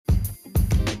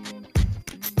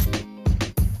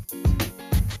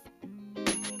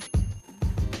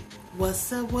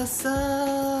What's up? What's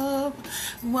up?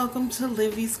 Welcome to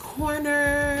Livy's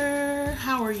Corner.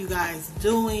 How are you guys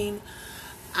doing?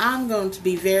 I'm going to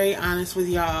be very honest with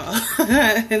y'all.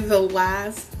 The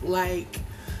last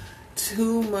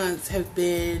 2 months have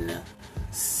been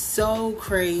so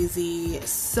crazy,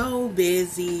 so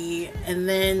busy, and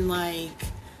then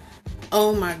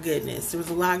oh my goodness, there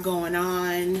was a lot going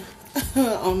on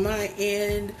on my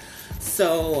end.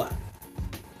 So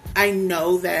I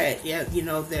know that,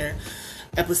 their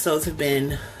episodes have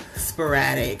been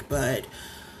sporadic, but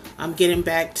I'm getting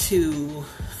back to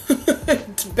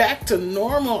back to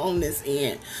normal on this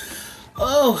end.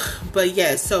 But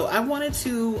yeah, so I wanted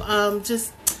to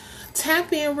just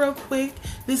tap in real quick.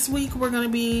 This week we're going to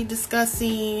be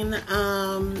discussing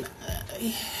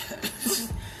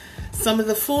some of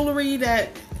the foolery that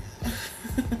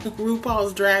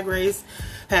RuPaul's Drag Race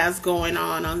has going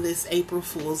on this April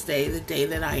Fool's Day, the day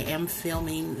that I am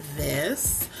filming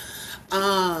this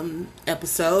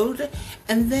episode.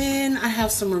 And then I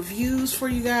have some reviews for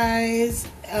you guys.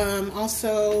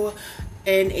 Also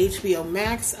an HBO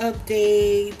Max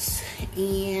update.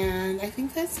 And I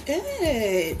think that's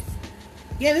it.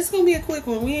 Yeah, this is going to be a quick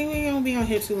one. We ain't going to be on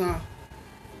here too long.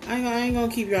 I ain't going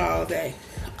to keep y'all all day.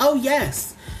 Oh,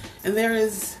 yes. And there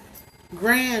is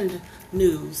grand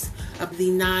news of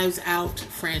the Knives Out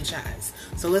franchise.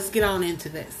 So let's get on into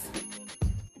this.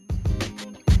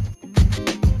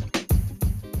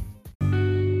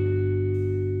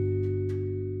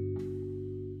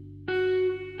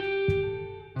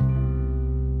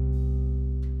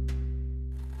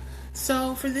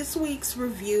 So for this week's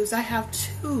reviews, I have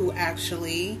two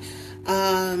actually,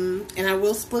 and I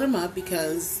will split them up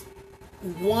because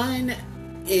one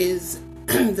is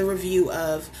the review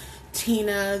of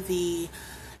Tina, the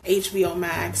HBO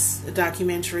Max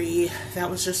documentary that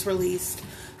was just released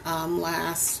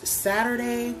last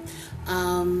Saturday.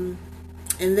 And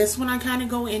this one I kind of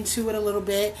go into it a little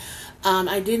bit.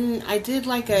 I've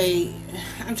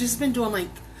just been doing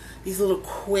these little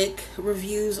quick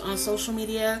reviews on social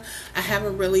media. I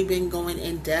haven't really been going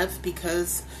in depth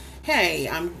because,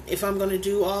 hey, if I'm going to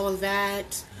do all of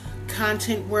that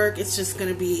content work, it's just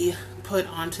going to be put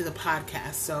onto the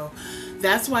podcast. So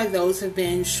that's why those have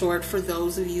been short for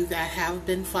those of you that have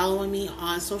been following me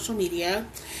on social media.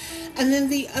 And then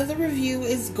the other review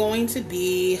is going to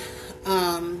be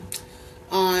on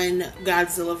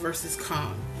Godzilla vs.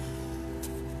 Kong.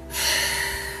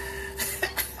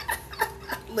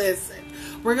 Listen,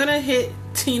 we're going to hit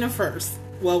Tina first.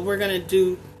 Well, we're going to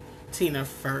do Tina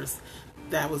first.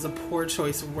 That was a poor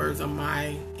choice of words on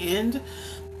my end.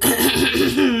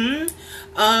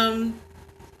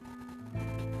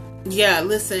 Yeah,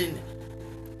 listen,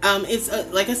 it's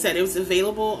like I said, it was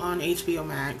available on HBO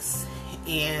Max,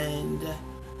 and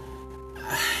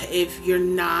if you're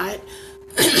not,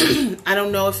 I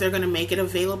don't know if they're going to make it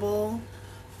available.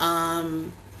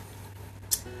 I'm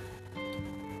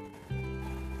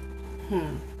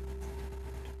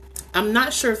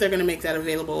not sure if they're going to make that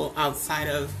available outside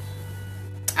of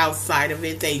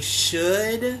it. They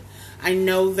should. I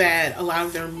know that a lot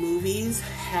of their movies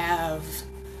have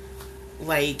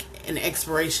an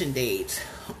expiration date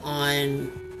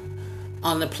on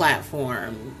the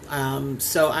platform.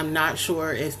 So I'm not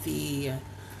sure if the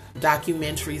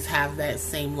documentaries have that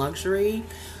same luxury.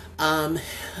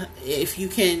 If you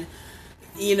can,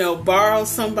 borrow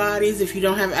somebody's, if you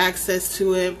don't have access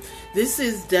to it, this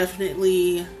is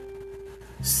definitely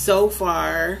so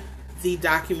far the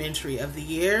documentary of the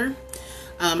year.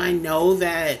 I know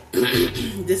that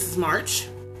this is March.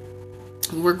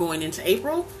 We're going into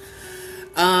April.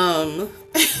 Well,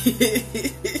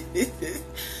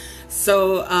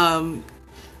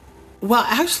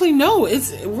 actually, no,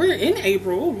 we're in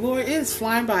April. Lord, it's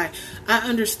flying by. I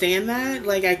understand that.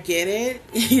 I get it.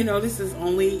 This is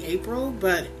only April,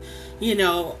 but,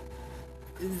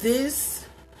 this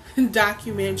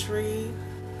documentary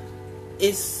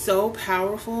is so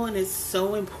powerful and it's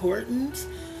so important.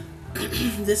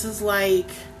 This is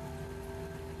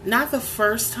not the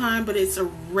first time, but it's a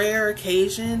rare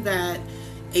occasion that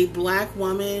a black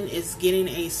woman is getting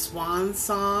a swan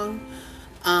song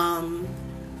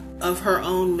of her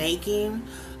own making,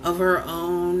 of her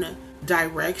own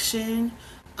direction,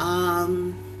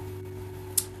 of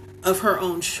her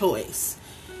own choice.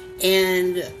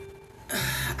 And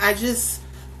I just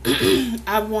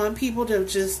I want people to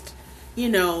just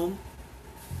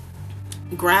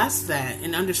grasp that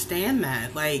and understand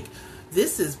that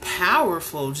this is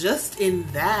powerful just in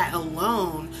that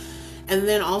alone. And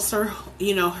then also,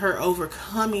 her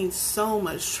overcoming so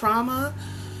much trauma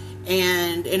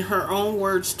and, in her own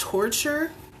words,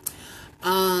 torture,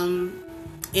 in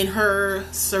her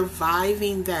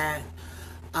surviving that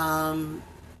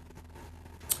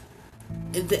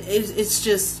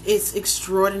It's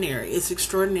extraordinary. It's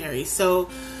extraordinary. So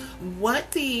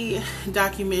what the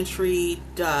documentary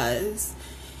does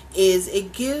is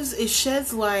it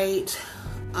sheds light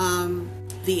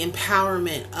the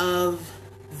empowerment of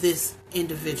this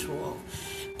individual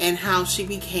and how she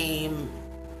became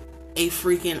a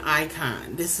freaking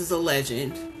icon. This is a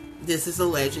legend. This is a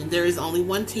legend. There is only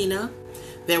one Tina.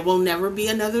 There will never be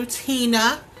another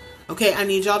Tina. Okay, I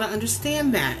need y'all to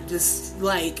understand that. Just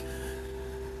like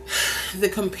the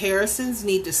comparisons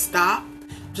need to stop.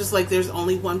 Just like there's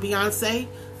only one Beyonce,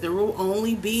 there will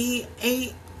only be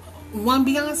one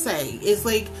Beyonce. It's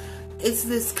like, it's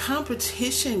this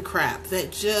competition crap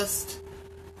that just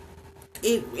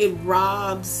it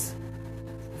robs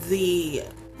the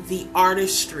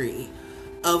artistry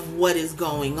of what is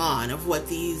going on, of what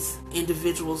these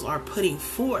individuals are putting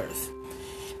forth.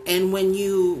 And when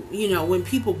when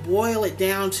people boil it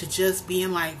down to just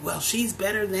being like, well, she's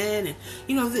better than, and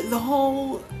the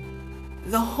whole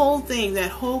thing,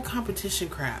 that whole competition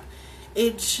crap,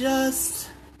 it just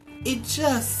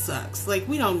sucks. Like,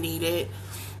 we don't need it.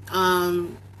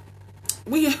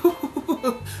 We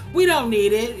don't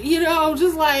need it.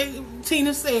 Just like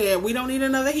Tina said, we don't need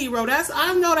another hero.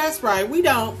 I know that's right. We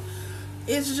don't.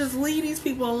 It's just leave these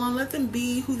people alone. Let them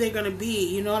be who they're gonna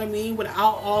be. You know what I mean?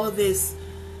 Without all of this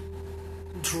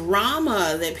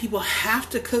drama that people have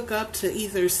to cook up to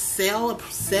either sell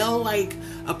like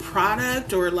a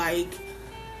product or like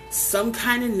some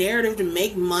kind of narrative to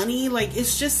make money. Like,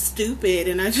 it's just stupid,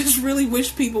 and I just really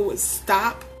wish people would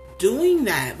stop doing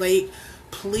that. Like,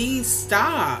 please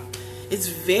stop. It's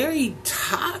very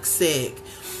toxic.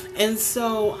 And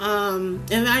so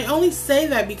and I only say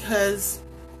that because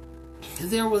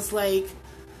there was like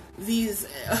these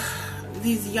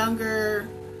younger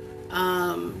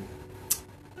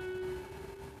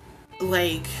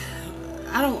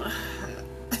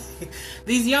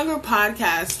these younger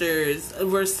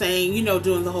podcasters were saying,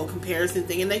 doing the whole comparison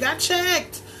thing, and they got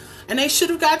checked, and they should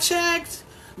have got checked,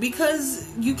 because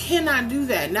you cannot do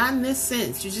that. Not in this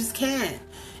sense. You just can't.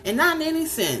 And not in any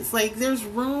sense. Like, there's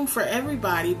room for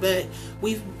everybody, but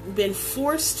we've been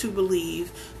forced to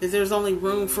believe that there's only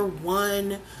room for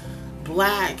one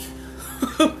black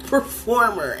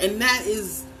performer, and that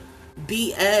is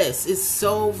BS. It's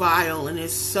so vile and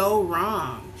it's so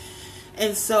wrong.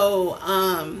 And so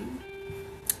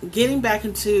getting back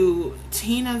into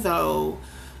Tina, though,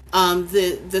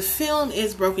 the film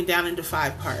is broken down into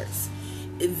 5 parts.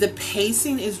 The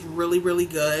pacing is really, really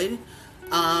good.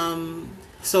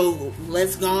 So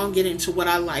let's go on and get into what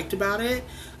I liked about it.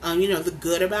 The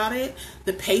good about it.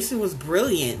 The pacing was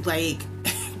brilliant. Like,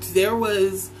 there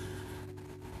were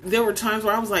times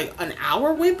where I was like, an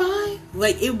hour went by?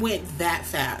 Like, it went that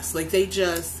fast. Like, they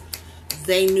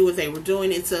knew what they were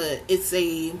doing. It's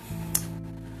a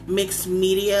mixed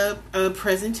media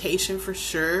presentation for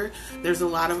sure. There's a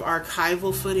lot of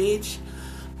archival footage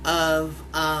of,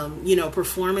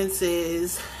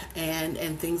 performances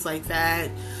and things like that.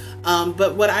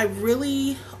 But what I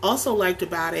really also liked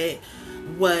about it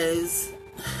was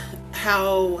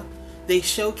how they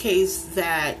showcased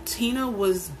that Tina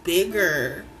was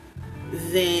bigger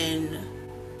than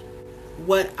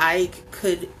what Ike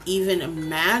could even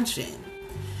imagine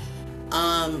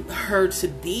her to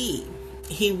be.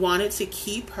 He wanted to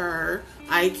keep her.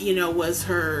 Ike, was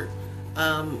her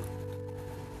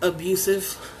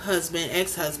abusive husband,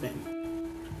 ex-husband.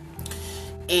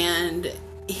 And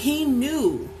he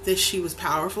knew that she was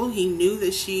powerful. He knew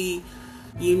that she,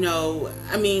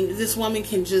 this woman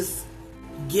can just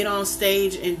get on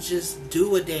stage and just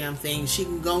do a damn thing. She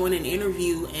can go in an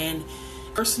interview and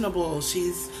personable.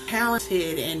 She's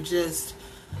talented and just,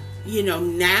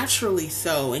 naturally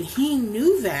so. And he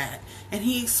knew that, and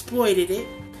he exploited it.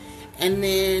 And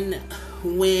then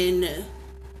when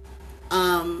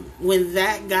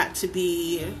that got to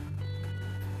be,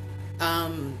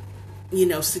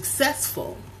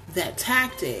 successful, that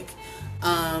tactic,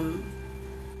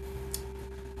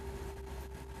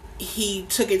 he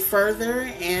took it further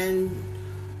and,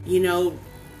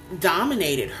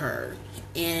 dominated her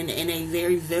in a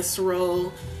very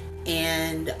visceral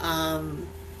and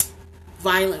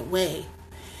violent way.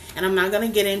 And I'm not going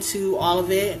to get into all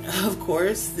of it. Of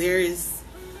course, there's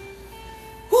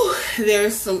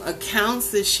some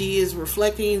accounts that she is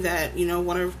reflecting that,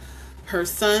 one of her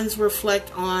sons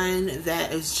reflect on,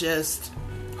 that is just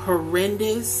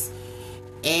horrendous.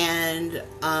 And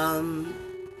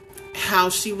how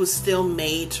she was still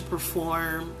made to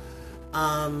perform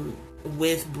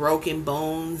with broken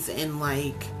bones and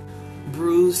like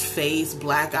bruised face,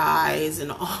 black eyes,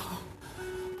 and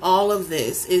all of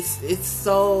this. It's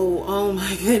so, oh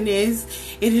my goodness,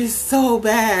 it is so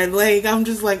bad. Like, I'm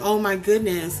just like, oh my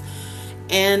goodness.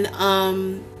 And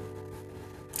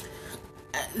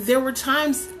there were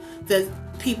times that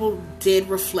people did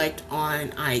reflect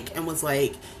on Ike and was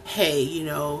like, hey, you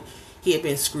know, he had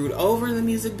been screwed over in the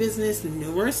music business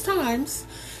numerous times.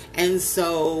 And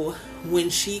so when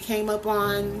she came up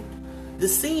on the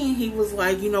scene, he was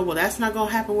like, you know, well, that's not gonna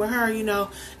happen with her, you know.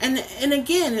 And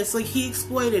again, it's like he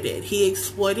exploited it. He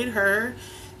exploited her.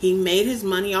 He made his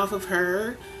money off of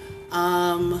her.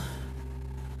 And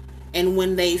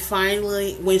when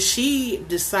she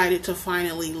decided to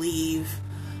finally leave,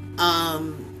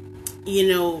 you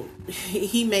know,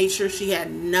 he made sure she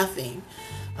had nothing.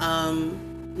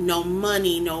 No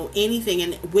money, no anything.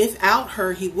 And without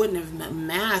her, he wouldn't have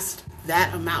amassed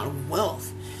that amount of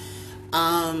wealth.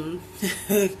 And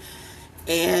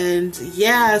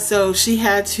yeah, so she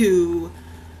had to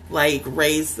like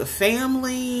raise the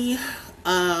family.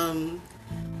 And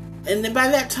then by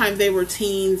that time they were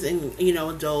teens and, you know,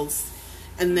 adults.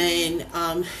 And then,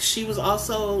 she was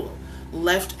also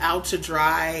left out to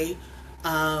dry,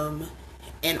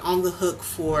 and on the hook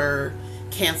for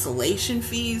cancellation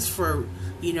fees for,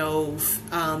 you know,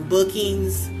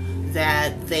 bookings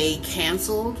that they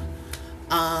canceled,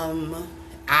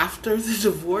 after the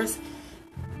divorce.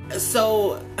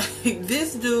 So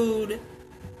this dude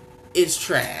is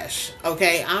trash.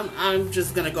 Okay, I'm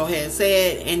just gonna go ahead and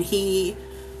say it. And he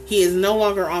is no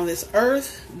longer on this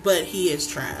earth, but he is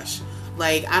trash.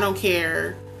 Like, I don't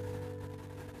care.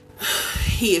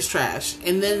 He is trash.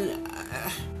 And then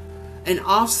an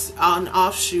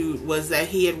offshoot was that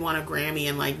he had won a Grammy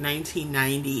in like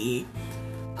 1990.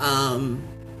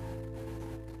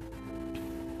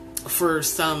 For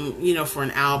some, you know, for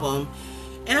an album.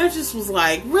 And I just was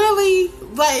like, really?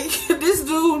 Like, this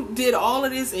dude did all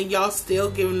of this and y'all still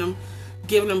giving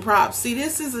him props. See,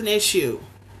 this is an issue.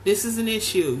 This is an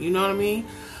issue. You know what I mean?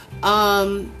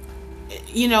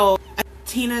 You know,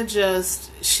 Tina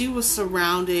she was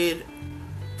surrounded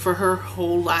for her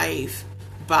whole life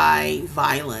by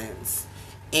violence.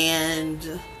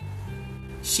 And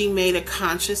she made a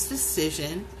conscious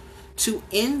decision to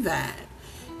end that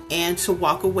and to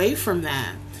walk away from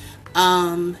that.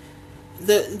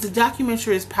 The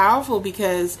documentary is powerful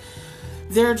because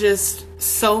there are just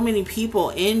so many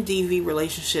people in DV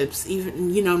relationships,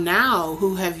 even, you know, now,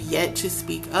 who have yet to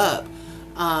speak up.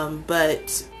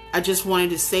 But I just wanted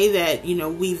to say that, you know,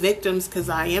 we victims, because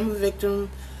I am a victim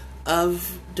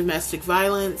of domestic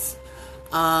violence.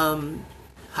 I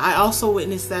also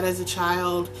witnessed that as a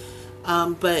child.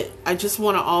 But I just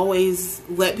want to always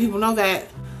let people know that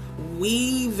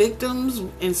we victims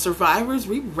and survivors,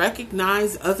 we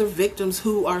recognize other victims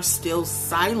who are still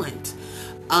silent.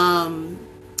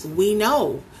 We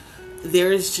know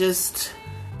there's just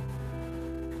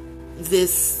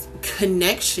this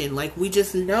connection. Like, we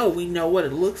just know. We know what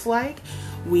it looks like.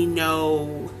 We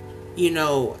know, you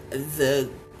know, the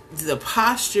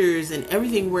postures and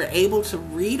everything. We're able to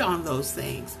read on those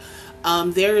things.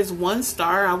 There is one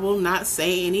star, I will not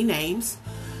say any names,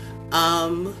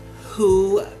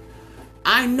 who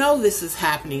I know this is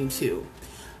happening to.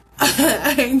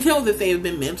 I know that they have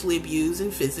been mentally abused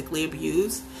and physically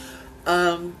abused,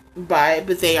 but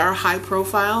they are high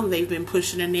profile and they've been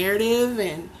pushing a narrative.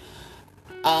 And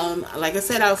like I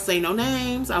said, I'll say no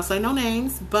names,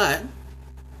 but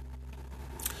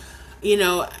you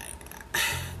know,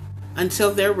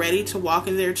 until they're ready to walk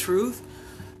in their truth,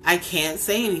 I can't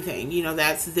say anything. You know,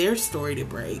 that's their story to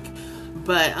break.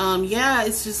 But yeah,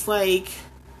 it's just like,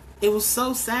 it was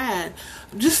so sad.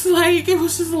 Just like, it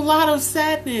was just a lot of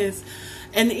sadness.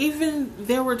 And even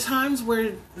there were times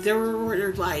where there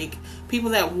were like people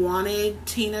that wanted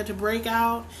Tina to break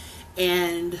out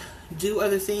and do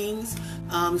other things.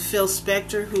 Phil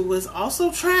Spector, who was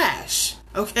also trash,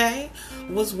 okay,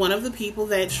 was one of the people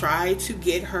that tried to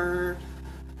get her,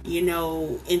 you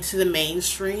know, into the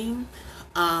mainstream.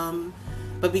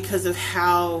 But because of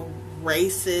how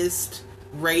racist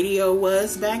radio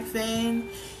was back then,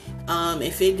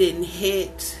 if it didn't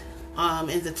hit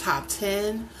in the top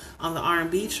 10 on the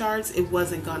R&B charts, it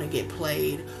wasn't going to get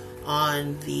played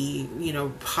on the, you know,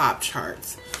 pop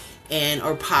charts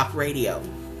or pop radio.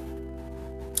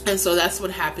 And so that's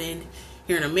what happened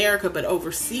here in America. But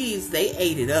overseas, they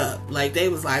ate it up. Like, they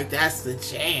was like, that's the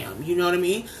jam. You know what I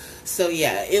mean? So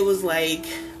yeah, it was like,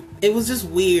 it was just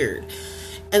weird.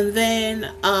 And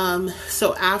then,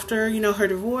 so after, you know, her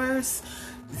divorce,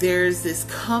 there's this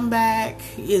comeback,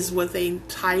 is what they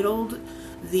titled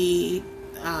the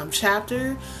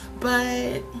chapter.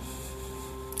 But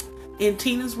in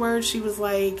Tina's words, she was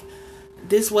like,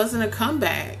 this wasn't a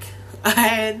comeback. I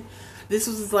had this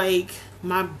was like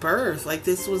my birth. Like,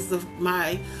 this was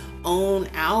my own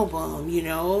album, you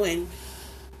know, and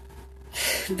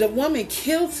the woman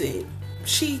killed it.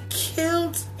 She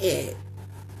killed it.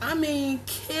 I mean,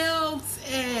 killed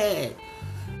it.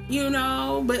 You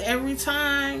know, but every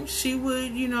time she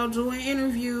would, you know, do an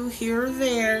interview here or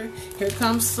there, here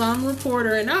comes some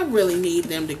reporter, and I really need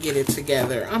them to get it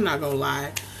together. I'm not gonna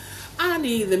lie. I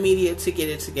need the media to get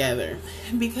it together,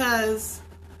 because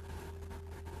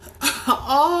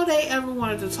all they ever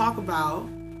wanted to talk about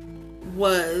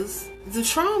was the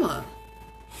trauma.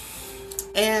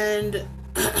 And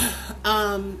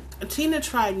Tina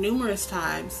tried numerous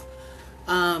times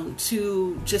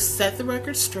to just set the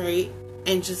record straight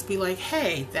and just be like,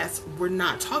 hey, we're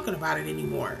not talking about it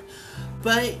anymore.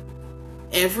 But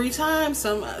every time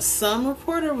some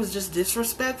reporter was just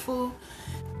disrespectful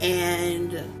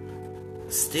and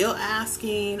still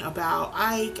asking about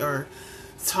Ike, or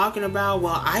talking about,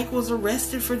 well, Ike was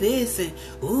arrested for this, and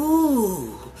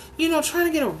ooh, you know, trying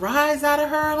to get a rise out of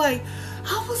her. Like,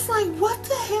 I was like, what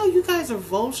the hell? You guys are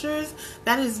vultures.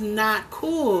 That is not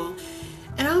cool.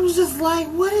 And I was just like,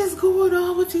 what is going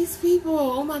on with these people?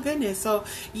 Oh my goodness. So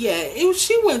yeah,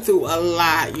 she went through a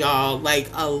lot, y'all, like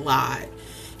a lot.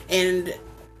 And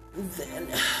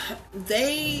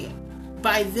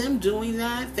by them doing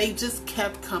that, they just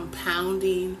kept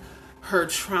compounding her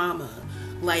trauma,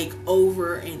 like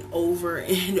over and over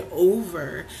and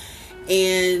over.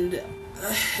 And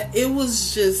it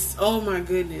was just, oh my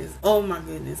goodness.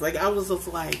 Like, I was just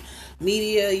like,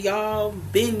 media, y'all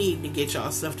been needing to get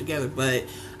y'all stuff together. But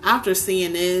after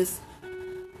seeing this,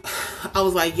 I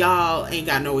was like, y'all ain't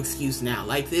got no excuse now.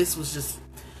 Like, this was just,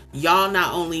 y'all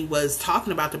not only was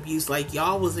talking about the abuse, like,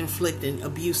 y'all was inflicting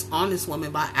abuse on this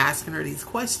woman by asking her these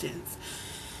questions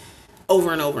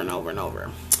over and over and over and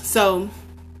over. So,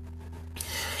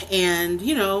 and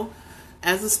you know,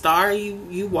 as a star,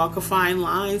 you walk a fine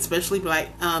line, especially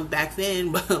back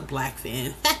then,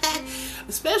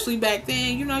 especially back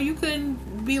then, you know, you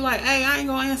couldn't be like, hey, I ain't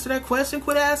gonna answer that question.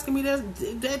 Quit asking me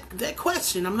that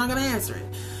question. I'm not gonna answer it.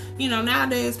 You know,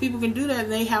 nowadays people can do that,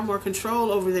 and they have more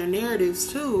control over their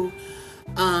narratives too,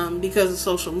 because of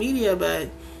social media. But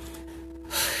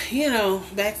you know,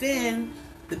 back then,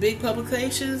 the big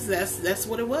publications, that's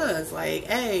what it was. Like,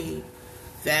 hey,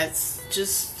 that's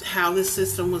just how the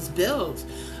system was built.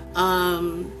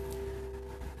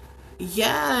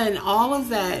 Yeah, and all of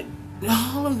that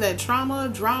trauma,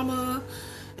 drama,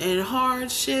 and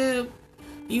hardship,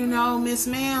 you know, Miss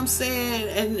Ma'am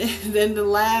said, and then the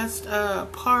last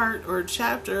part or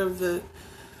chapter of the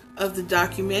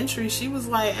documentary, she was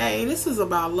like, hey, this is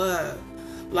about love.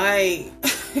 Like,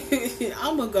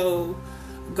 I'm gonna go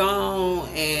on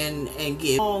and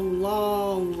give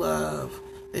long love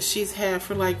that she's had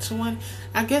for like 20,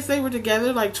 I guess they were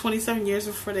together like 27 years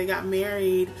before they got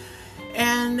married.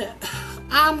 And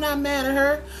I'm not mad at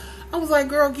her. I was like,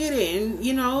 girl, get it. And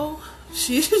you know,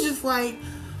 she's just like,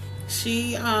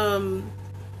 she's like,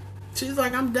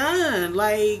 I'm done.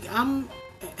 Like,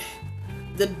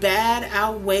 the bad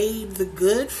outweighed the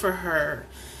good for her.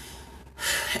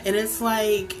 And it's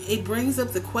like, it brings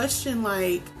up the question,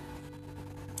 like,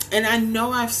 and I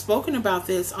know I've spoken about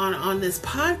this on this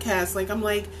podcast. Like, I'm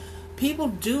like, people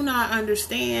do not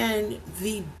understand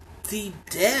the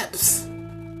depths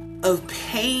of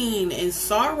pain and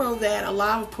sorrow that a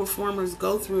lot of performers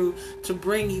go through to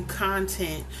bring you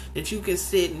content that you can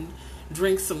sit and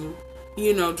drink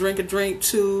a drink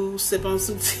to, sip on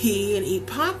some tea, and eat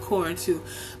popcorn to.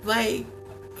 Like,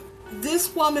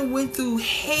 this woman went through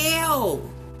hell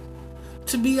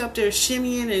to be up there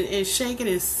shimmying and shaking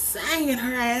and singing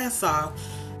her ass off.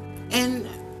 And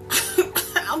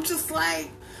I'm just like,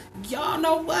 y'all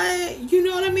know what? You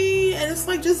know what I mean? And it's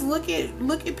like, just look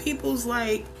at people's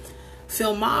like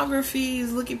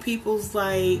filmographies, look at people's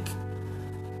like,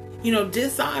 you know,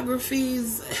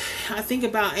 discographies. I think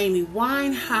about Amy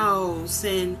Winehouse,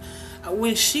 and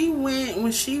when she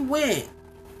went,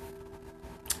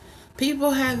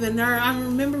 people had the nerve. I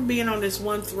remember being on this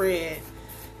one thread,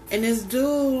 and this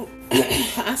dude,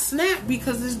 I snapped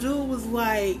because this dude was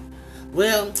like,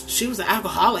 well, she was an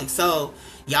alcoholic, so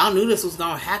y'all knew this was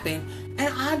gonna happen.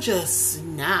 And I just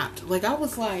snapped. Like, I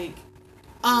was like,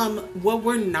 what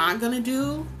we're not gonna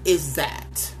do is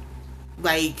that.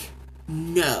 Like,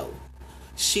 no.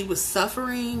 She was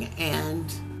suffering,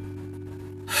 and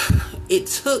it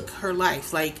took her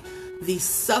life. Like, the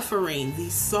suffering, the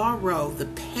sorrow, the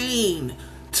pain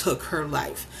took her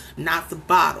life, not the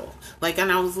bottle. Like,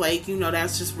 and I was like, you know,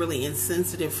 that's just really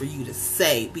insensitive for you to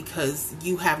say, because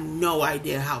you have no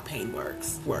idea how pain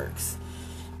works.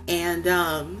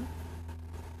 And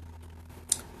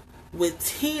with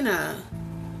Tina,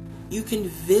 you can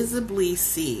visibly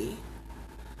see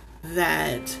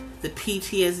that the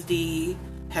PTSD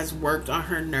has worked on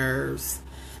her nerves,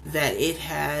 that it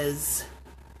has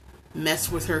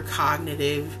messed with her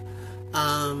cognitive,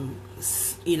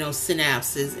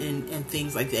 synapses and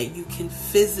things like that. You can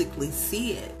physically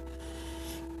see it.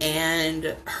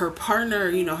 And her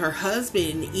partner, her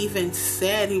husband even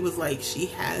said, he was like, she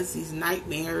has these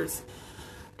nightmares,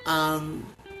 and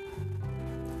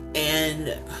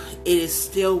it is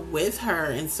still with her.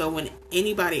 And so when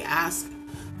anybody asks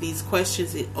these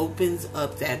questions, it opens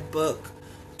up that book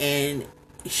and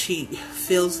she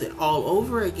feels it all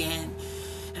over again.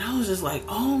 And I was just like,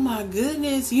 oh my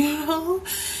goodness,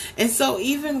 And so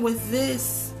even with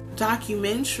this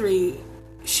documentary,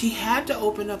 she had to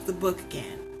open up the book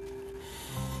again.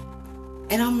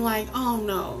 And I'm like, oh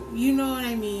no, you know what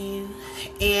I mean?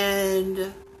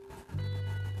 And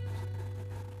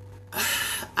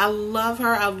I love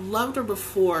her. I loved her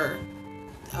before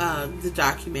the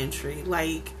documentary.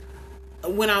 Like,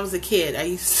 when I was a kid, I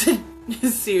used to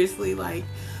seriously, like,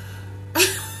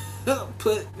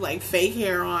 put, like, fake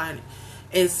hair on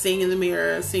and sing in the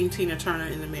mirror, sing Tina Turner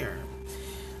in the mirror.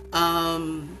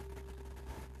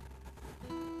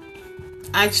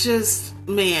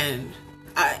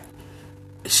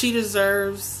 She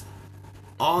deserves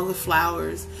all the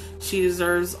flowers. She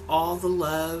deserves all the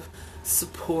love,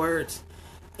 support,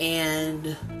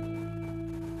 and,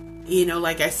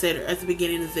 like I said at the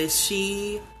beginning of this,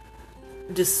 she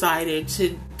decided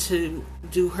to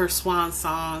do her swan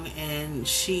song, and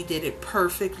she did it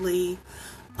perfectly.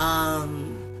 I'll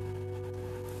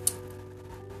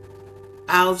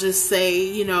just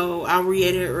say, I'll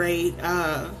reiterate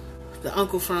the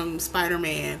uncle from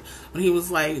Spider-Man when he was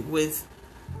like, with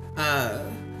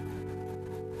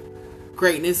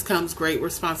greatness comes great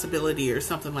responsibility, or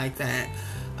something like that.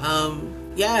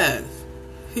 Yes.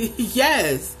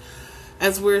 Yes.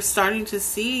 As we're starting to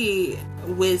see,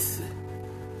 with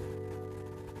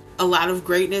a lot of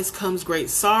greatness comes great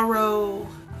sorrow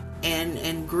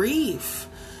and grief.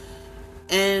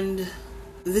 And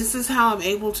this is how I'm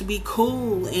able to be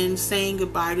cool in saying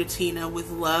goodbye to Tina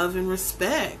with love and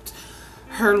respect.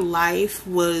 Her life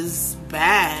was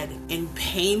bad and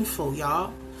painful,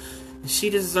 y'all. She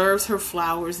deserves her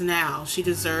flowers now. She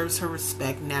deserves her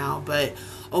respect now. But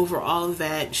over all of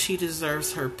that, she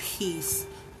deserves her peace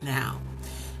now.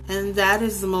 And that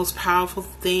is the most powerful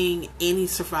thing any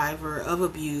survivor of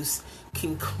abuse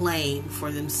can claim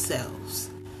for themselves.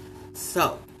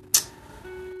 So,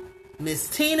 Miss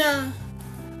Tina,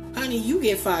 honey, you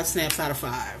get 5 snaps out of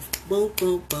 5. Boom,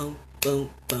 boom, boom, boom,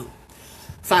 boom.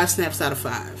 5 snaps out of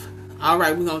 5. All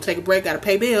right, we're going to take a break. Got to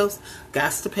pay bills.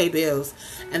 Got to pay bills.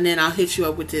 And then I'll hit you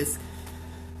up with this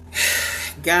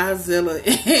Godzilla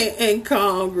and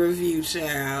Kong review,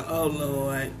 child. Oh,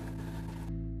 Lord.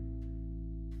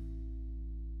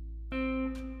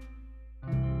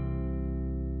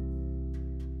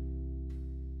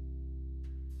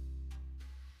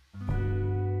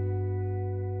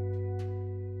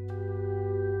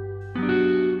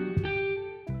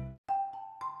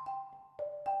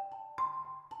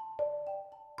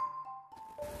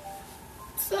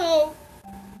 So,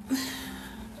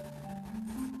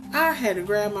 I had to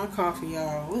grab my coffee,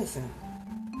 y'all. Listen.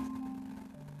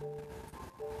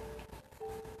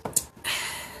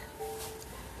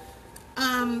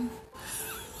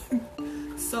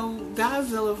 So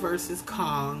Godzilla vs.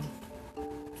 Kong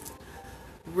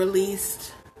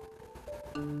released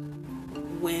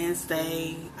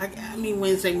Wednesday.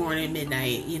 Wednesday morning at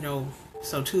midnight,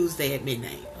 so Tuesday at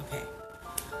midnight. Okay.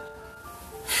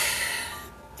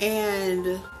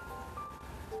 And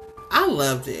I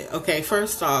loved it. Okay,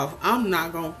 first off, I'm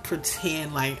not going to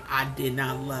pretend like I did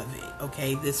not love it.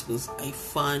 Okay, this was a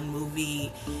fun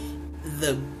movie.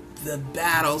 The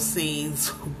battle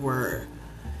scenes were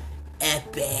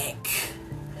epic.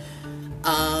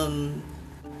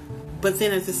 But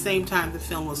then at the same time, the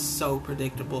film was so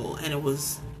predictable, and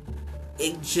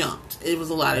it jumped. It was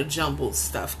a lot of jumbled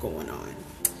stuff going on.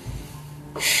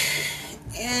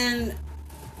 And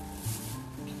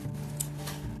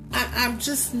I'm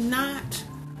just not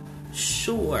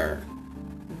sure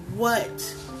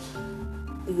what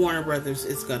Warner Brothers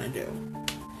is going to do.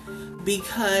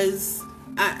 Because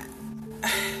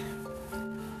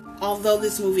although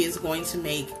this movie is going to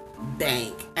make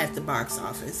bank at the box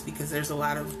office, because there's a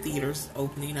lot of theaters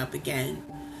opening up again,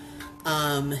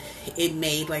 it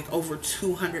made like over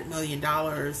 $200 million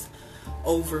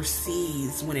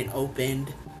overseas when it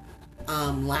opened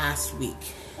last week.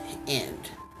 And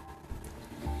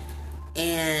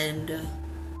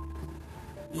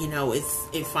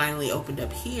it finally opened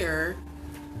up here,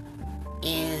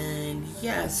 and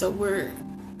yeah, so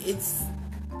it's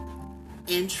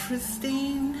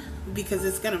interesting because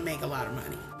it's gonna make a lot of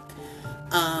money.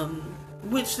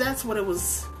 Which that's what it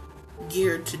was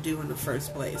geared to do in the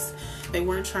first place. They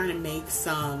weren't trying to make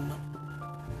some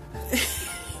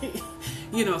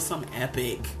some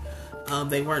epic.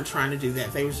 They weren't trying to do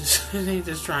that. They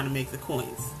just trying to make the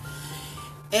coins.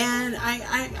 And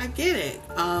I get it.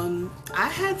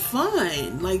 I had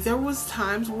fun. Like, there was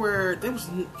times where there was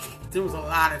a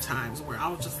lot of times where I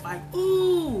was just like,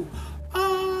 ooh,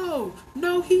 oh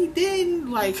no, he didn't.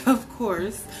 Like, of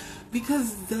course,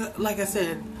 because like I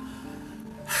said,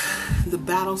 the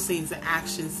battle scenes, the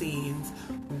action scenes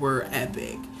were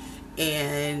epic.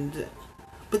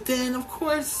 But then, of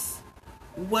course,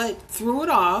 what threw it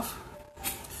off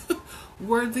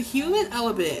were the human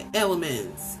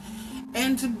elements.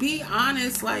 And to be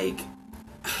honest, like,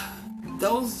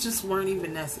 those just weren't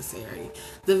even necessary.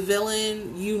 The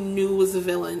villain, you knew was a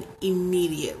villain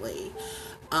immediately.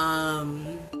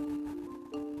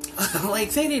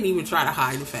 Like, they didn't even try to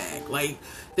hide the fact. Like,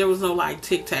 there was no, like,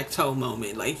 tic-tac-toe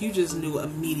moment. Like, you just knew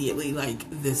immediately, like,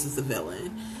 this is the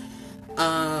villain.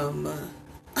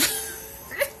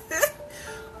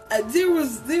 There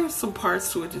was some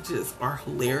parts to it that just are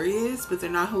hilarious, but they're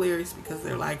not hilarious because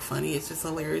they're, like, funny. It's just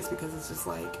hilarious because it's just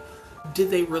like,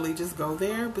 did they really just go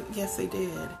there? But yes, they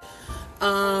did.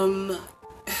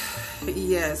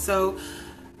 Yeah, so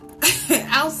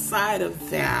outside of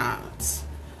that,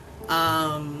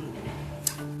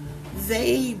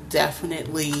 they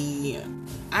definitely,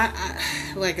 I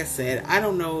like I said, I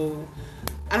don't know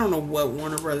what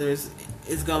Warner Brothers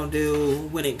is gonna do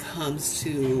when it comes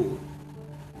to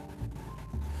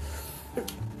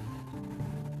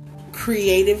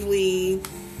creatively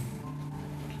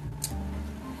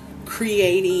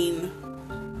creating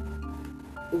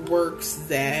works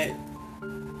that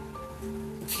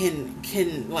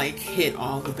can like hit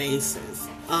all the bases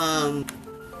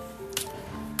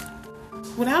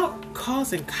without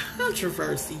causing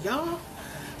controversy, y'all.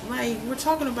 Like, we're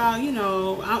talking about, I'm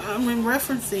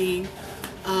referencing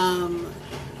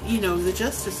the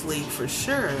Justice League for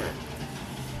sure.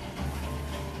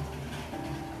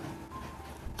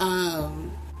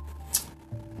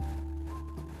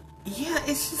 Yeah,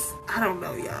 it's just, I don't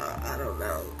know, y'all. I don't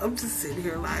know. I'm just sitting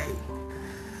here like,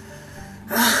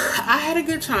 I had a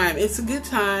good time. It's a good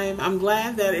time. I'm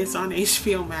glad that it's on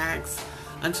HBO Max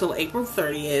until April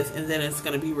 30th, and then it's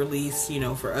going to be released,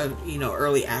 for,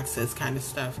 early access kind of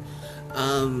stuff,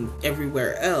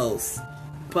 everywhere else.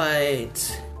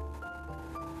 But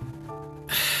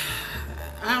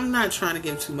I'm not trying to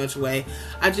give too much away.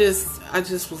 I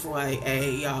just was like,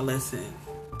 hey, y'all, listen.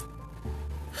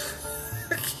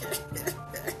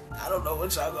 I don't know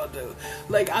what y'all gonna do.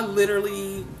 Like, I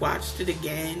literally watched it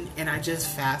again, and I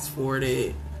just fast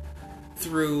forwarded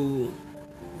through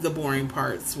the boring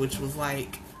parts, which was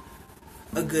like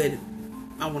a good,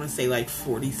 I want to say like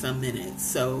 40 some minutes.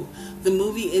 So the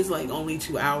movie is like only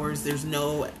 2 hours. There's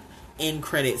no end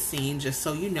credit scene, just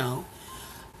so you know.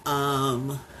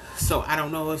 So I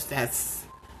don't know if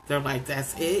they're like,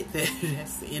 that's it,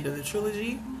 that's the end of the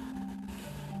trilogy,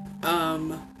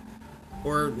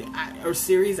 or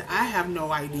series. I have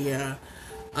no idea.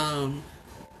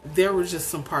 There were just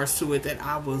some parts to it that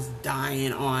I was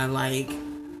dying on. Like,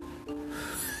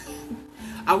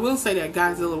 I will say that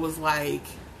Godzilla was like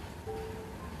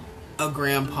a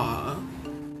grandpa.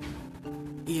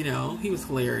 He was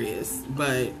hilarious,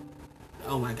 but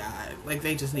oh my god, like,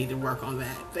 they just need to work on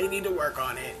that. They need to work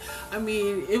on it. I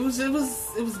mean, it was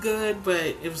good,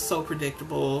 but it was so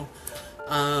predictable.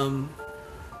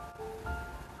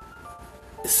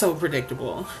 So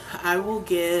predictable. I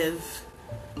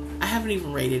haven't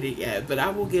even rated it yet, but I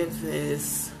will give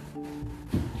this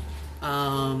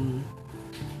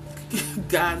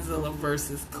Godzilla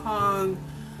versus Kong,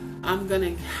 I'm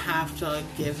gonna have to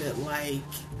give it like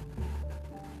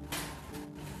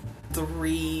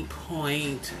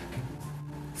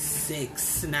 3.6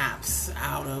 snaps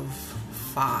out of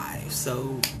 5.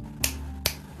 So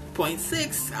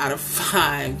 0.6 out of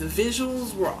 5. The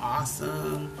visuals were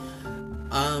awesome.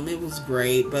 It was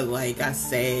great, but like I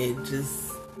said,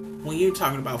 just when you're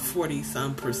talking about 40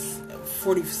 some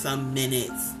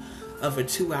minutes of a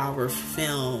 2-hour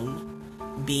film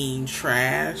being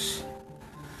trash,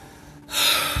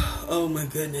 oh my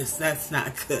goodness, that's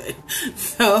not good.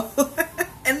 So,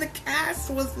 and the cast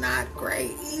was not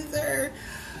great either.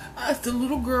 The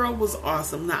little girl was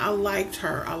awesome. Now, I liked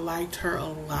her a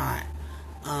lot.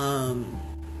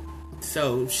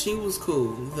 So she was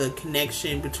cool. The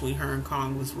connection between her and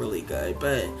Kong was really good.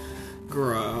 But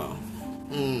girl,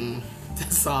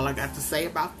 that's all I got to say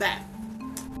about that.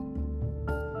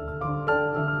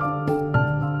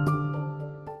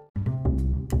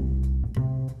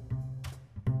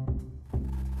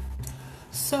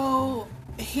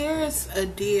 a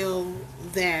deal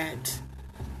that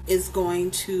is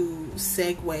going to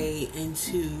segue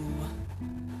into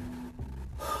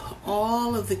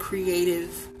all of the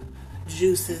creative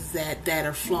juices that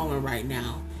are flowing right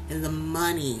now, and the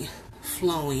money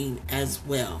flowing as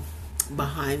well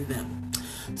behind them.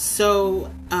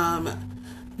 So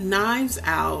Knives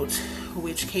Out,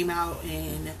 which came out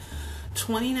in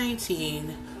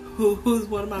 2019, who's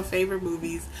one of my favorite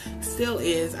movies, still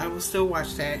is. I will still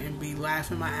watch that and be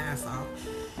laughing my ass off,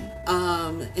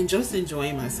 and just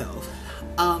enjoying myself.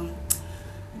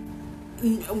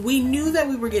 We knew that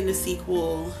we were getting a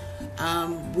sequel.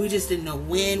 We just didn't know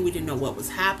when. We didn't know what was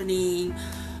happening.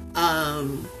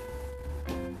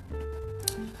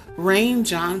 Rian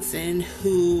Johnson,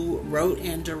 who wrote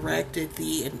and directed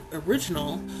the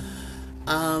original,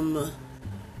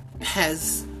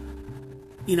 has,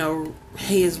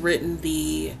 he has written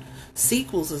the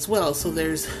sequels as well. So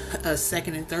there's a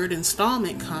second and third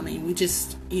installment coming. We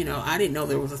just, I didn't know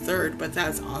there was a third, but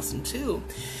that's awesome too.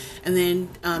 And then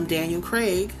Daniel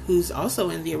Craig, who's also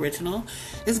in the original,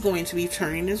 is going to be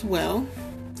turning as well.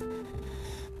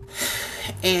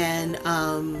 And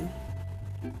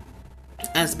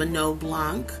as Benoit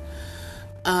Blanc.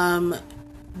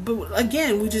 But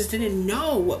again, we just didn't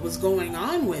know what was going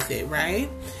on with it, right?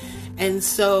 And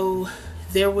so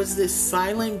there was this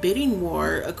silent bidding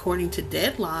war, according to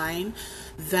Deadline,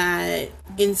 that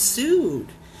ensued.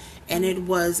 And it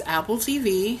was Apple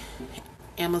TV,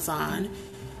 Amazon,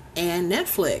 and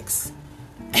Netflix.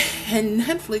 And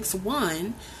Netflix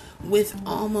won, with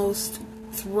almost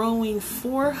throwing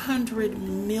 $400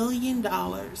 million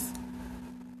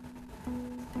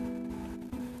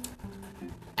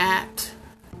at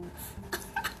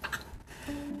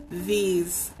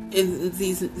these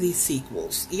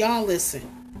sequels. Y'all listen.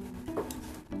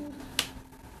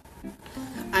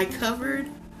 I covered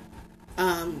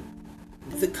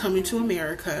the Coming to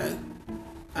America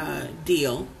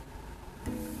deal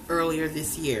earlier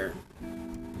this year,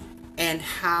 and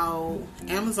how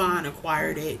Amazon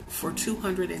acquired it for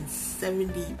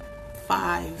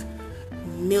 $275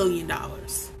 million.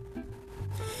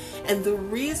 And the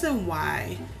reason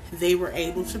why they were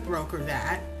able to broker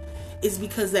that is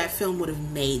because that film would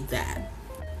have made that.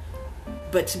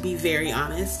 But to be very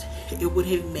honest, it would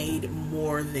have made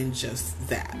more than just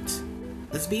that.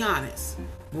 Let's be honest.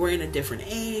 We're in a different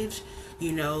age.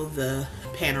 The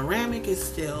panoramic is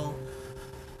still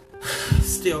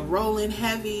rolling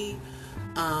heavy.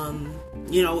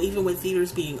 Even with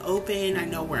theaters being open, I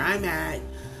know where I'm at,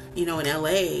 in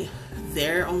LA,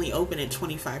 they're only open at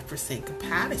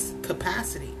 25%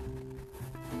 capacity.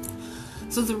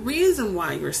 So the reason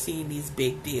why you're seeing these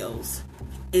big deals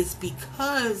is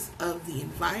because of the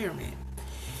environment.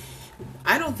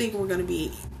 I don't think we're going to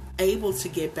be able to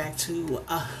get back to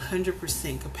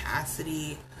 100%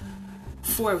 capacity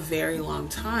for a very long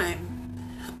time.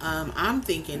 I'm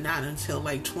thinking not until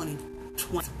like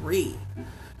 2023,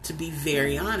 to be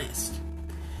very honest.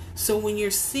 So when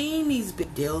you're seeing these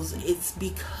big deals, it's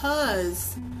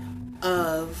because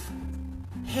of,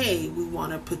 hey, we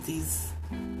want to put these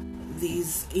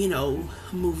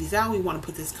movies out. We want to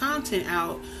put this content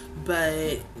out.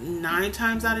 But 9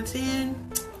 times out of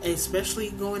 10, especially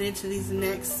going into these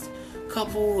next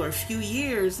couple or few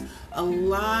years, a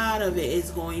lot of it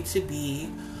is going to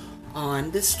be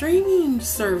on the streaming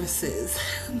services,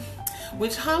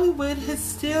 which Hollywood has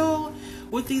still,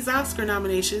 with these Oscar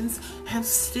nominations, have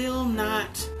still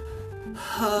not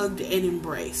hugged and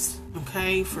embraced.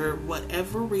 Okay, for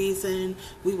whatever reason,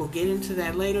 we will get into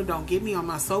that later. Don't get me on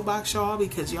my soapbox, y'all,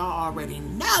 because y'all already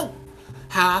know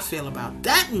how I feel about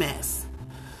that mess.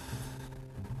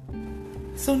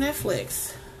 So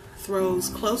Netflix throws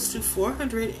close to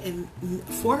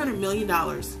 $400 million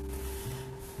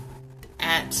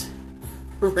at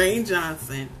Rian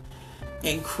Johnson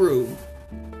and crew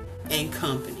and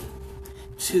company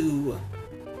to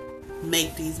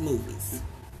make these movies.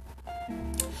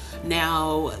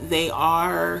 Now, they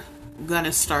are going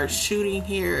to start shooting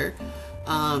here.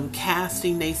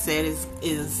 Casting, they said,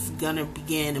 is going to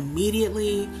begin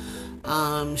immediately.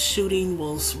 Shooting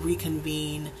will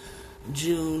reconvene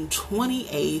June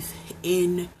 28th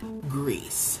in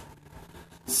Greece.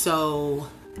 So,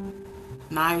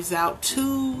 Knives Out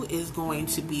 2 is going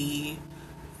to be,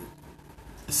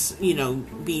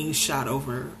 being shot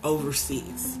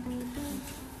overseas.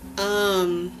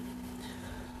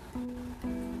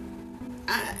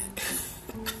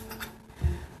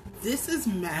 This is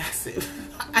massive.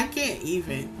 I can't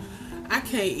even.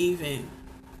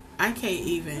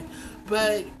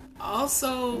 But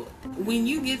also, when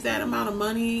you get that amount of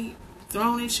money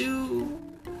thrown at you,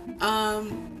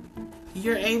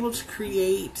 you're able to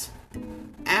create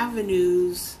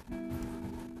avenues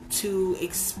to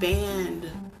expand,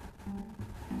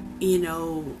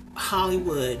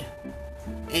 Hollywood,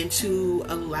 and to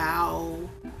allow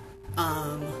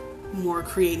more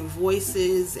creative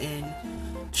voices and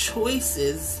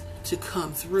choices to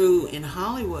come through in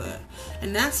Hollywood.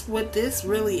 And that's what this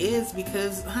really is,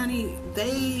 because honey,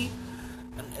 the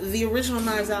original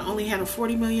Knives Out only had a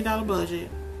 $40 million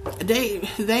budget.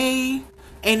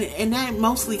 And that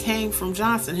mostly came from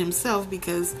Johnson himself,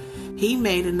 because he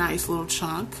made a nice little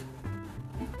chunk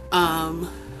from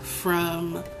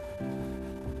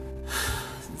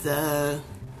it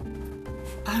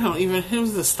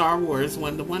was the Star Wars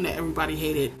one, the one that everybody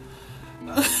hated.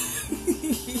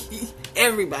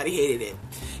 Everybody hated it.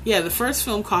 Yeah, the first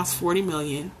film cost $40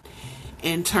 million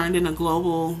and turned in a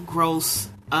global gross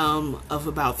of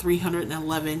about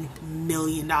 $311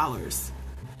 million.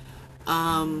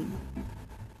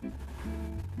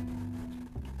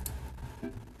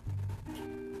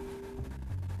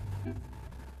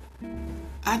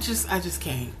 I just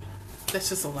can't. That's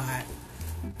just a lot.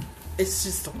 It's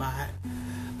just a lot.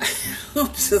 I'm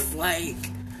just like,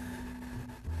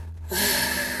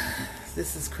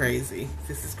 this is crazy.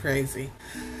 This is crazy.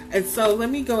 And so let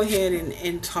me go ahead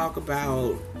and talk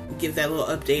about, give that little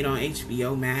update on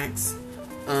HBO Max.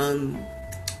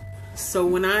 So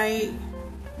remember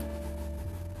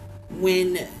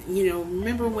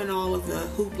when all of the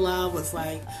hoopla was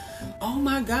like, oh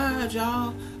my God,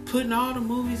 y'all putting all the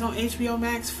movies on HBO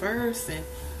Max first, and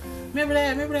remember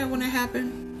that when that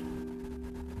happened?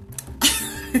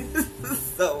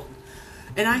 So,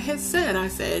 and I said, a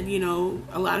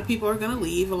lot of people are going to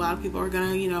leave. A lot of people are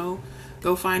going to,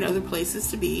 go find other places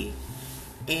to be.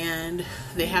 And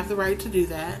they have the right to do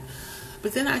that.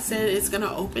 But then I said it's going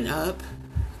to open up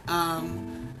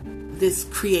this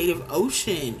creative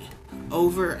ocean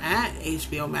over at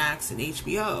HBO Max and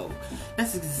HBO.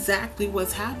 That's exactly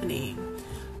what's happening.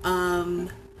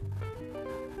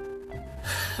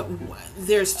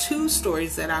 There's two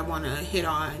stories that I want to hit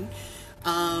on.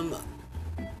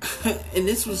 And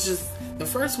this was just, the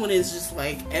first one is just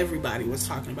like everybody was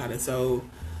talking about it, so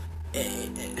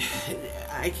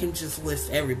I can just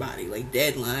list everybody, like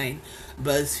Deadline,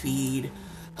 BuzzFeed,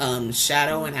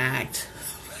 Shadow and Act,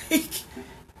 like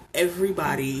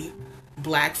everybody,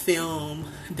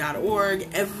 blackfilm.org,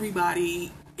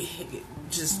 everybody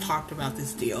just talked about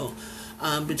this deal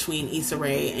between Issa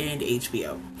Rae and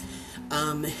HBO.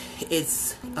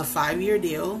 It's a 5-year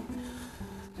deal.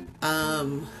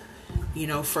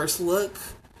 First look,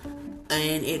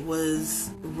 and it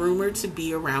was rumored to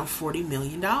be around $40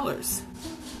 million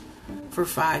for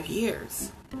 5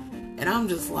 years. And I'm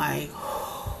just like,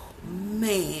 oh,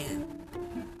 man,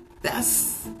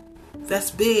 that's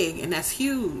big and that's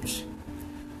huge.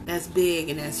 That's big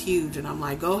and that's huge. And I'm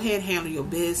like, go ahead, handle your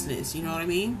business. You know what I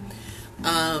mean?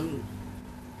 I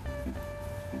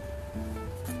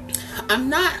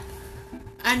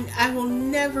will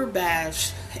never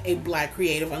bash a black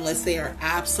creative unless they are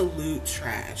absolute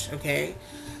trash, okay?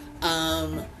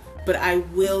 But I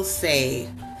will say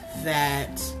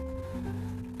that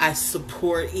I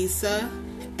support Issa,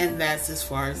 and that's as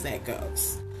far as that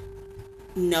goes.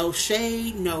 No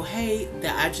shade, no hate.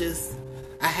 I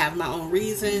have my own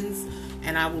reasons,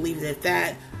 and I will leave it at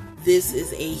that. This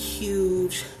is a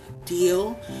huge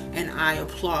deal, and I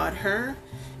applaud her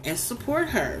and support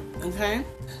her, okay?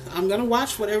 I'm gonna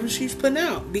watch whatever she's putting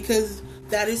out because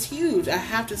that is huge. I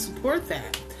have to support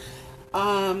that.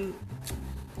 But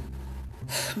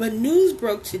news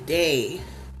broke today,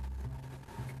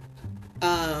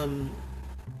 and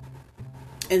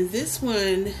this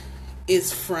one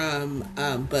is from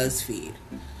BuzzFeed,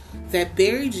 that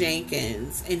Barry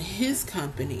Jenkins and his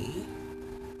company,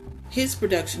 his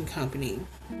production company,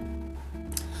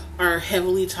 are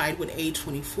heavily tied with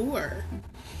A24.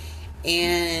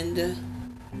 And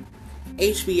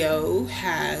HBO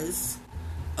has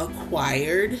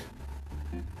acquired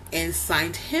and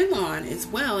signed him on as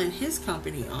well, and his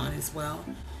company on as well,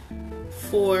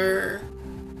 for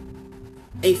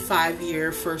a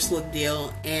 5-year first look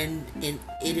deal, and it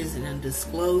is an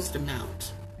undisclosed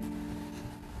amount.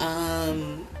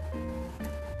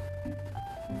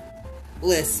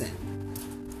 Listen,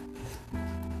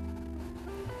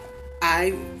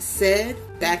 I said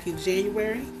back in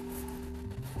January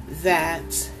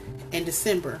in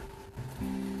December,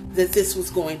 that this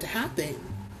was going to happen,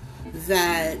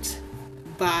 that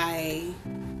by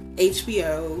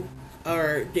HBO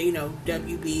or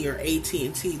WB or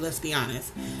AT&T, let's be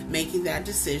honest, making that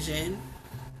decision,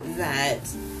 that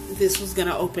this was going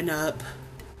to open up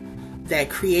that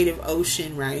creative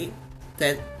ocean, right,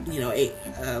 that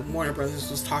Warner Brothers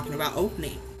was talking about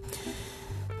opening.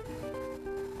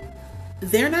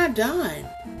 they're not done.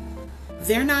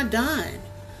 They're not done.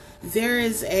 There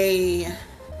is a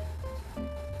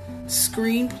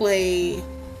screenplay,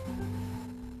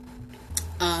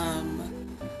 I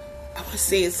would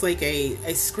say it's like a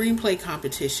screenplay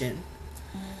competition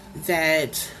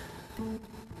that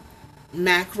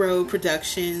Macro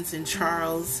Productions and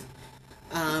Charles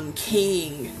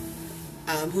King,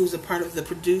 who's a part of the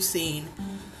producing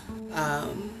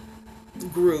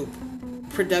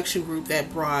production group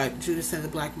that brought Judas and the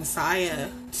Black Messiah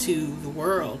to the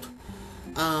world.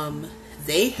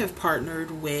 They have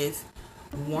partnered with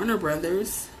Warner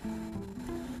Brothers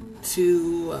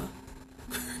to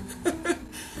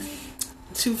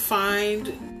to find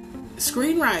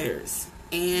screenwriters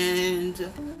and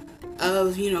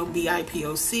of,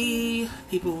 BIPOC,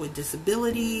 people with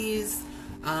disabilities,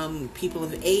 people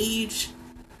of age.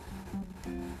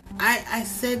 I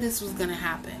said this was going to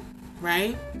happen,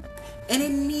 right? And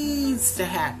it needs to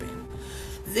happen.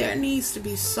 There needs to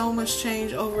be so much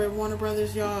change over at Warner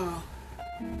Brothers, y'all.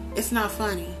 It's not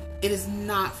funny. It is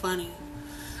not funny.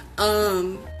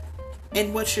 And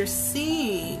what you're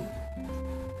seeing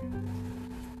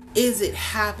is it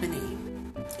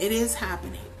happening. It is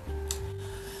happening.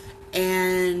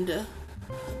 And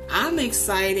I'm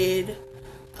excited.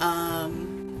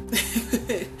 I'm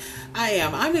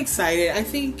excited. I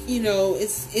think,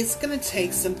 it's going to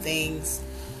take some things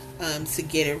to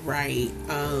get it right.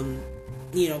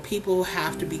 People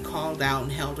have to be called out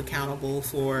and held accountable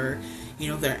for,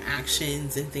 their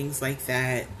actions and things like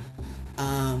that.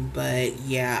 But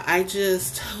yeah, I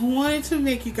just wanted to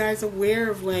make you guys aware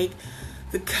of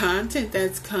the content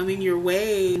that's coming your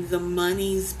way, the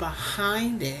money's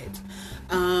behind it.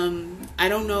 I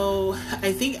don't know.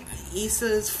 I think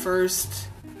Issa's first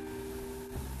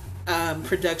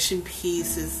production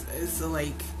piece is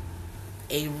like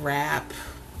a rap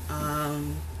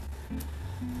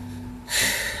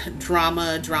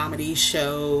dramedy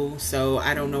show, so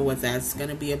I don't know what that's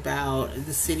gonna be about.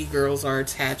 The City Girls are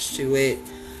attached to it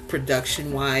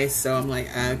production wise, so I'm like,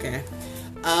 okay.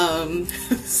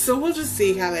 So we'll just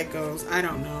see how that goes. I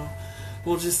don't know.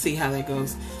 We'll just see how that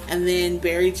goes. And then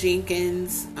Barry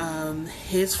Jenkins,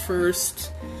 his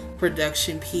first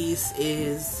production piece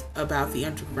is about the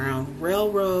Underground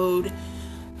Railroad.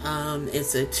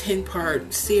 It's a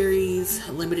 10-part series,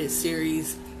 limited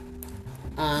series.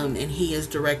 And he is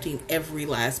directing every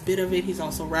last bit of it. He's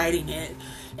also writing it.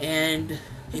 And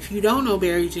if you don't know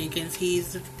Barry Jenkins,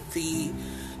 he's the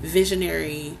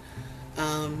visionary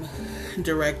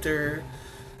director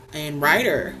and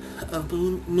writer of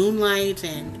Moonlight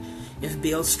and If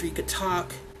Beale Street Could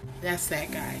Talk. That's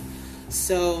that guy.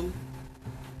 So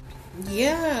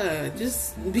yeah,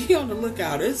 just be on the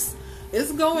lookout. It's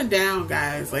going down,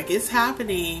 guys. It's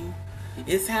happening.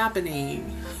 It's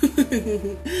happening.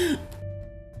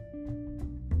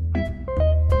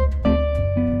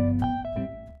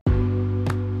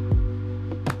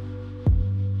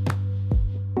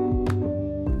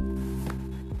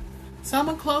 So I'm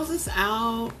going to close this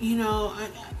out.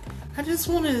 I just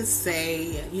want to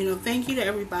say, thank you to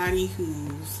everybody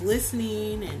who's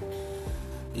listening and,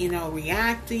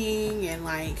 reacting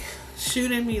and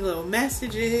shooting me little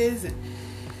messages. And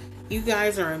you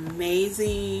guys are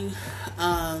amazing.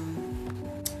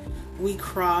 We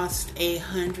crossed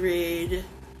 100.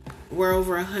 We're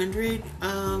over 100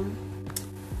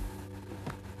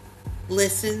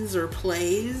 listens or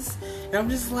plays. And I'm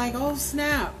just like, oh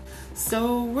snap.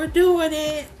 So we're doing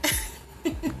it.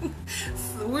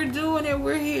 We're doing it.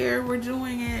 We're here. We're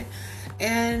doing it.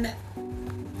 And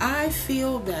I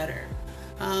feel better.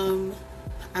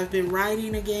 I've been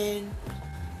writing again.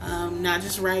 Not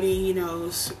just writing,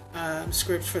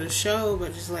 scripts for the show,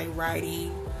 but just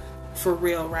writing, for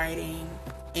real writing.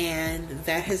 And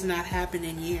that has not happened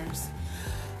in years.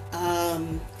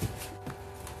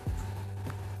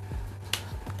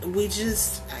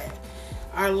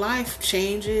 Our life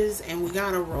changes and we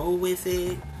gotta roll with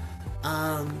it.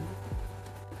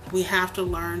 We have to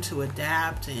learn to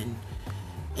adapt and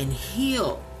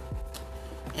heal.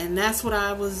 And that's what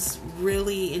I was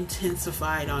really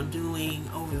intensified on doing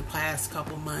over the past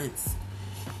couple months.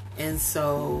 And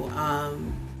so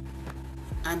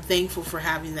I'm thankful for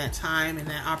having that time and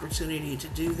that opportunity to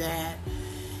do that.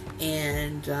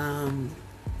 And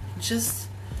just,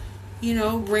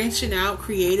 branching out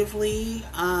creatively,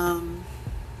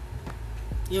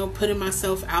 putting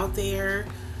myself out there.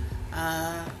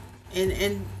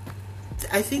 And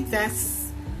I think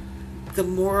that's the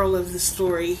moral of the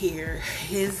story here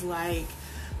is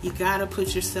you gotta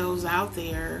put yourselves out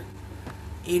there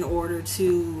in order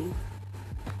to,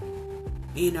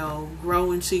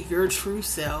 grow into your true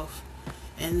self.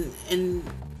 And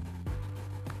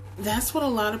that's what a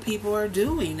lot of people are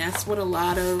doing. That's what a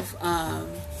lot of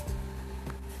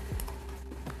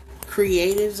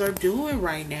creatives are doing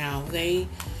right now. They're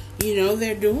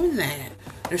doing that.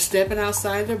 They're stepping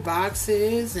outside their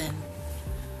boxes and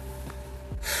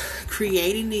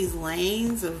creating these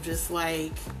lanes of just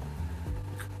like,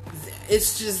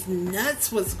 it's just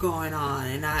nuts what's going on,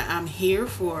 and I'm here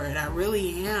for it. I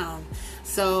really am.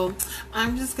 So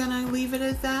I'm just gonna leave it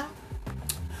at that.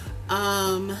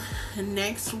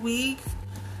 Next week,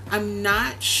 I'm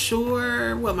not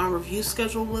sure what my review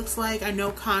schedule looks like. I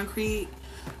know Concrete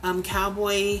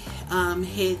Cowboy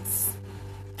hits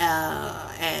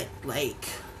at like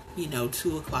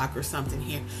 2 o'clock or something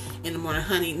here in the morning.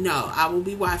 Honey, no, I will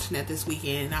be watching that this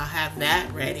weekend, and I'll have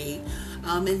that ready.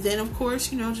 And then of course,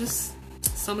 just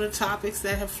some of the topics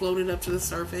that have floated up to the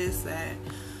surface that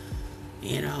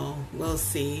we'll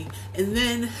see. And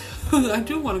then I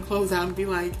do want to close out and be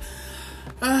like,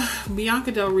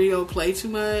 Bianca Del Rio play too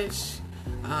much.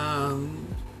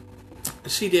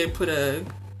 She did put a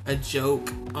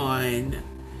joke on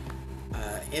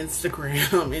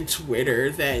Instagram and Twitter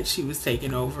that she was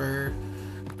taking over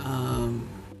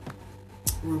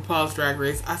RuPaul's Drag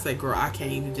Race. I said, girl, I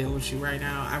can't even deal with you right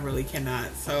now. I really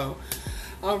cannot. So,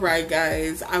 alright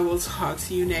guys, I will talk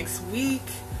to you next week.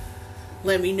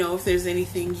 Let me know if there's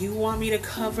anything you want me to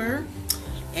cover,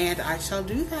 and I shall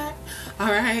do that.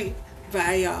 Alright,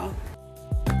 bye y'all.